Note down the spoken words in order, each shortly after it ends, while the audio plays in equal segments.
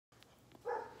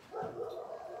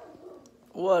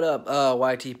What up,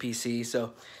 YTPC?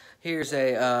 So here's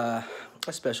a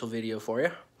special video for you.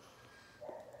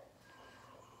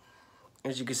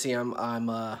 As you can see,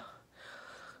 I'm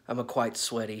quite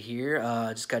sweaty here.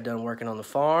 Just got done working on the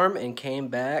farm and came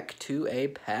back to a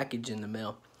package in the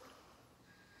mail.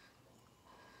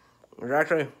 There's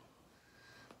actually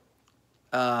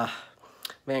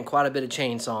man, quite a bit of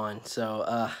chainsawing,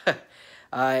 so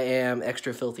I am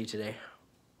extra filthy today.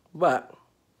 But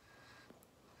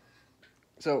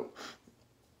so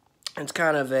it's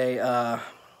kind of a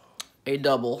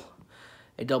double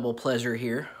pleasure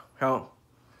here. How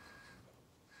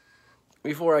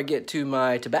before I get to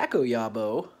my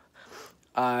Double-YABO,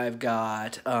 I've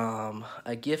got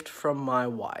a gift from my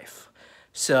wife.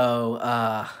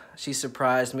 So she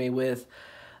surprised me with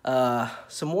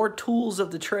some more tools of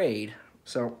the trade.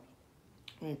 So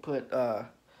let me put my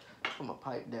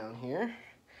pipe down here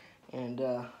and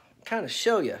kind of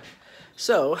show you.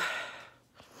 So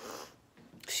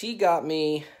she got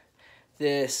me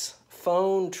this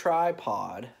phone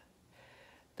tripod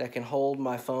that can hold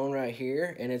my phone right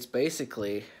here, and it's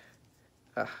basically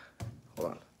hold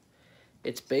on,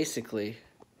 it's basically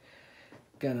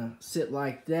gonna sit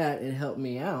like that and help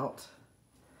me out.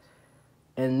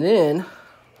 And then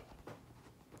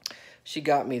she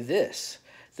got me this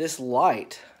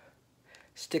light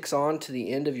sticks on to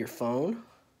the end of your phone,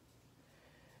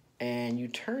 and you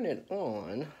turn it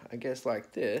on, I guess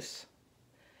like this,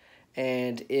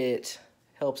 and it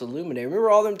helps illuminate. Remember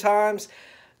all them times,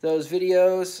 those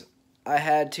videos, I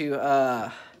had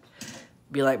to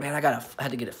be like, man, I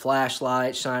had to get a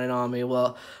flashlight shining on me.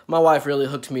 Well, my wife really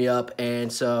hooked me up,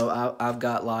 and so I've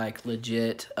got like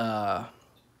legit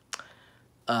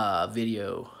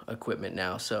video equipment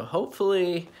now. So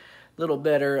hopefully a little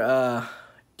better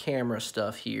camera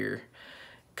stuff here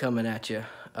coming at you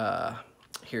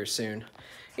here soon.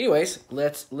 Anyways,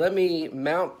 let me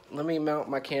mount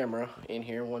my camera in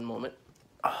here one moment.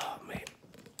 Oh man.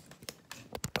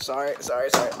 Sorry.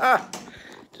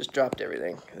 Just dropped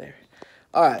everything there.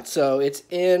 All right, so it's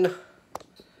in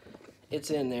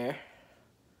there.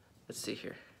 Let's see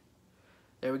here.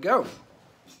 There we go.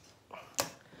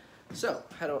 So,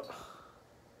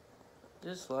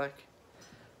 just like,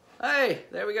 hey,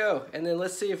 there we go. And then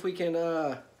let's see if we can,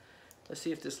 let's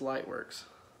see if this light works.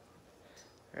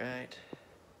 Right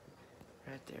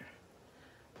there.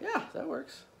 Yeah, that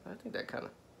works. I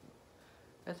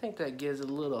think that gives it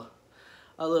a little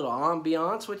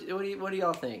ambiance. What do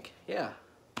y'all think? Yeah.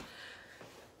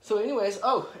 So anyways,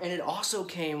 oh, and it also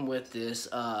came with this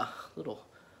little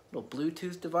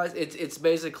Bluetooth device. It's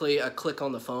basically a click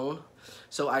on the phone.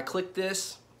 So I click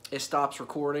this, it stops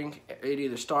recording. It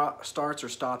either starts or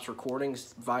stops recording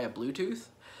via Bluetooth.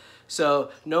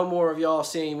 So no more of y'all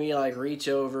seeing me like reach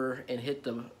over and hit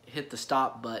the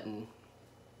stop button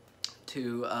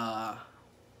to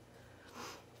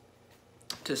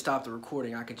stop the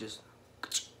recording. I could just,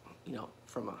 you know,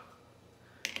 from a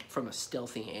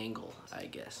stealthy angle, I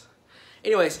guess.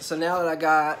 Anyways, so now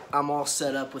that I'm all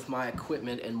set up with my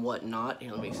equipment and whatnot.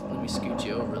 Here, let me scoot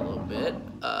you over a little bit.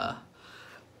 I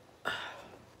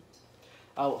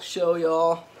will show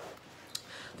y'all.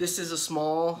 This is a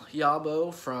small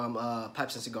Yabo from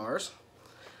Pipes and Cigars.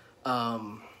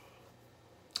 Like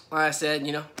I said,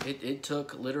 you know, it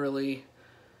took literally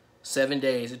 7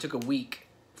 days. It took a week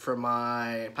for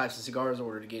my Pipes and Cigars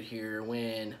order to get here,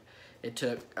 when it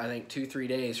took, I think, 2-3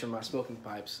 days for my smoking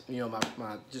pipes, you know,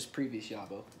 my just previous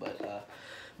Yabo.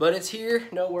 But it's here,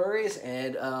 no worries,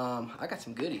 and I got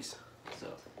some goodies.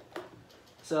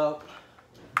 So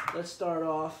let's start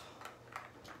off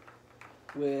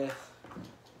with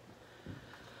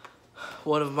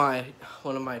one of my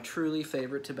truly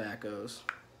favorite tobaccos.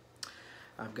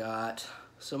 I've got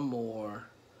some more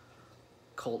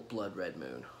Colt Blood Red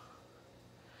Moon.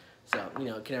 So, you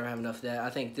know, can never have enough of that. I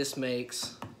think this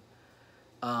makes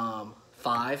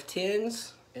 5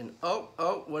 tins, and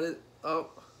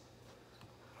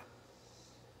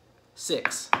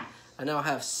six. I now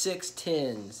have 6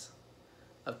 tins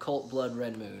of Colt Blood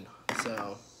Red Moon.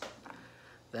 So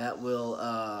that will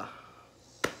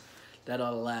that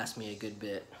ought to last me a good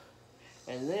bit.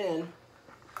 And then,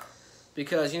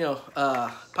 because, you know,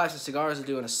 Pipes and Cigars are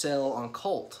doing a sale on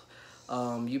Colt.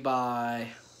 You buy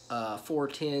 4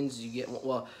 tins, you get,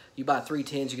 well, you buy 3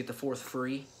 tins, you get the 4th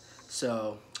free.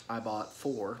 So I bought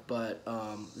 4, but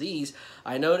these,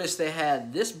 I noticed they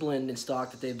had this blend in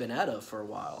stock that they've been out of for a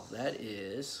while. That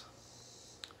is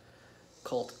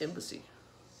Colt Embassy.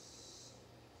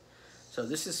 So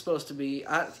this is supposed to be,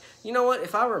 you know what,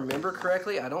 if I remember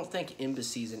correctly, I don't think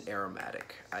Embassy's an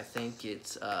aromatic. I think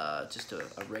it's just a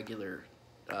regular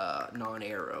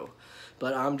non-aero.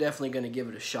 But I'm definitely going to give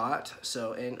it a shot.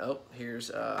 So, and oh,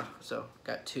 here's, so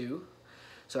got 2.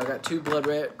 So I got 2 Blood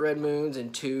Red Moons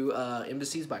and 2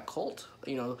 Embassies by Colt.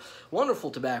 You know,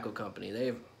 wonderful tobacco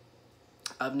company.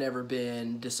 I've never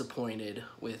been disappointed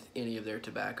with any of their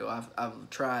tobacco. I've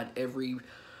tried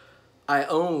I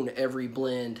own every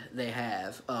blend they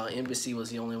have. Embassy was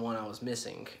the only one I was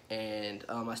missing, and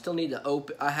I still need to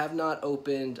open. I have not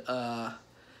opened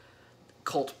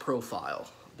Cult Profile.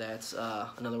 That's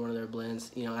another one of their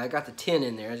blends. You know, I got the tin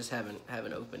in there. I just haven't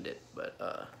opened it.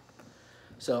 But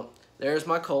so there's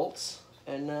my Colts,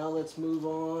 and now let's move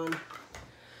on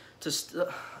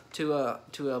to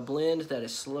a blend that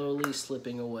is slowly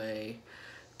slipping away,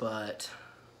 but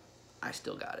I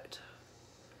still got it.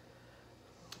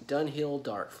 Dunhill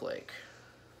Dark Flake.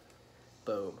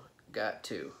 Boom, got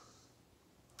 2.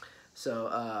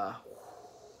 So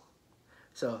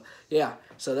yeah,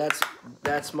 so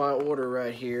that's my order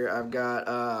right here. I've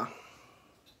got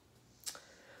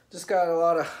just got a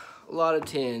lot of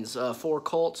tins. 4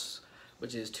 Colts,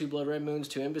 which is 2 Blood Red Moons,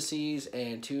 2 Embassies,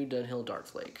 and 2 Dunhill Dark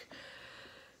Flake.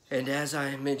 And as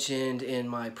I mentioned in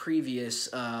my previous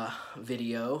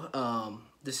video,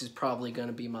 this is probably going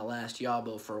to be my last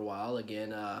YABO for a while.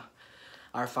 Again,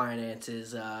 our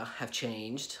finances have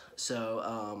changed.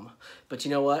 So, but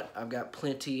you know what? I've got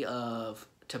plenty of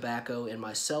tobacco in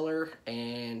my cellar,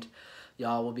 and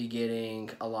y'all will be getting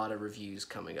a lot of reviews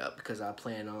coming up because I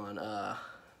plan on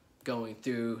going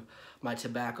through my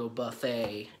tobacco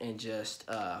buffet and just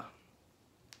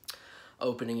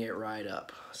opening it right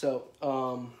up. So,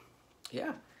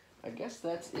 yeah, I guess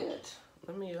that's it.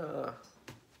 Let me,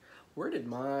 where did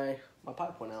my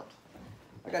pipe went out?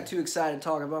 I got too excited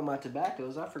talking about my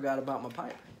tobaccos, I forgot about my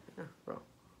pipe. Yeah, bro.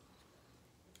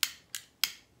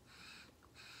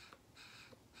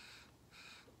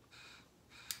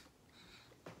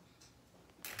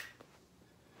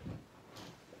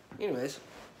 Anyways,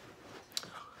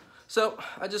 so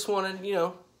I just wanted, you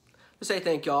know, to say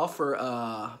thank y'all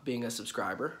for being a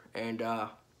subscriber, and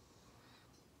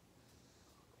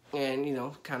you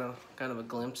know, kind of a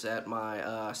glimpse at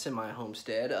my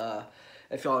semi-homestead.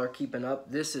 If y'all are keeping up,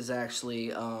 this is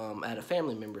actually at a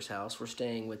family member's house. We're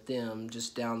staying with them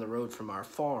just down the road from our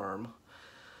farm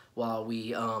while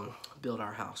we build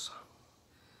our house.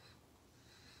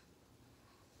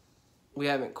 We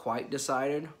haven't quite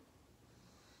decided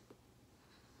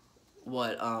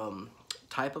what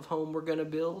type of home we're gonna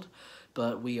build,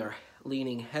 but we are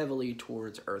leaning heavily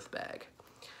towards earth bag.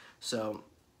 So,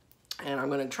 and I'm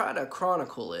gonna try to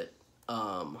chronicle it,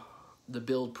 the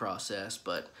build process,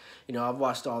 but you know, I've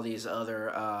watched all these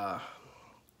other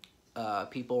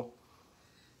people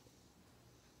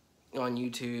on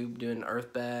YouTube doing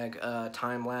earth bag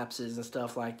time lapses and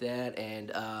stuff like that,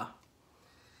 and I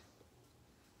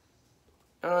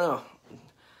don't know,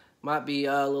 might be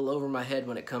a little over my head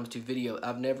when it comes to video.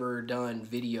 I've never done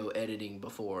video editing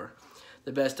before.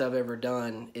 The best I've ever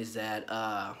done is that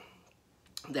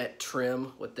that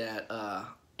trim with that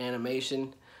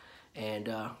animation, and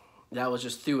that was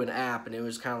just through an app, and it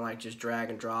was kind of like just drag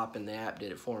and drop, and the app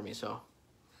did it for me. So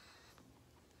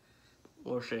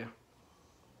we'll see.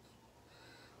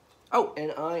 Oh,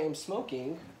 and I am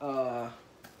smoking the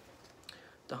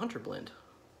Hunter Blend,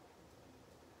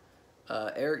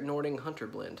 Eric Nording Hunter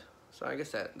Blend. So I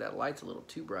guess that light's a little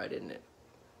too bright, isn't it?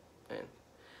 And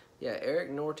yeah,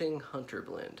 Eric Nording Hunter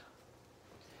Blend.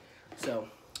 So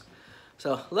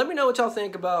let me know what y'all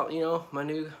think about, you know, my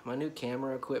new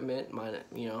camera equipment, my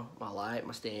light,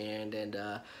 my stand, and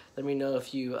let me know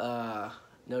if you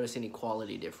notice any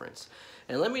quality difference.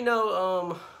 And let me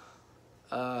know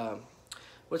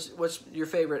what's your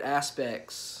favorite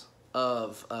aspects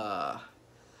of my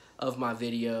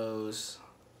videos,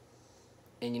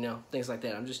 and you know, things like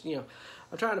that. I'm just, you know,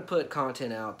 I'm trying to put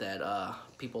content out that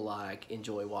people like,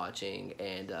 enjoy watching,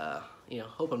 and you know,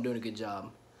 hope I'm doing a good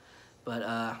job.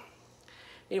 But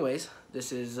anyways,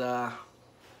 this is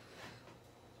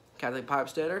Catholic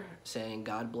Pipesteader saying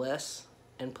God bless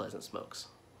and pleasant smokes.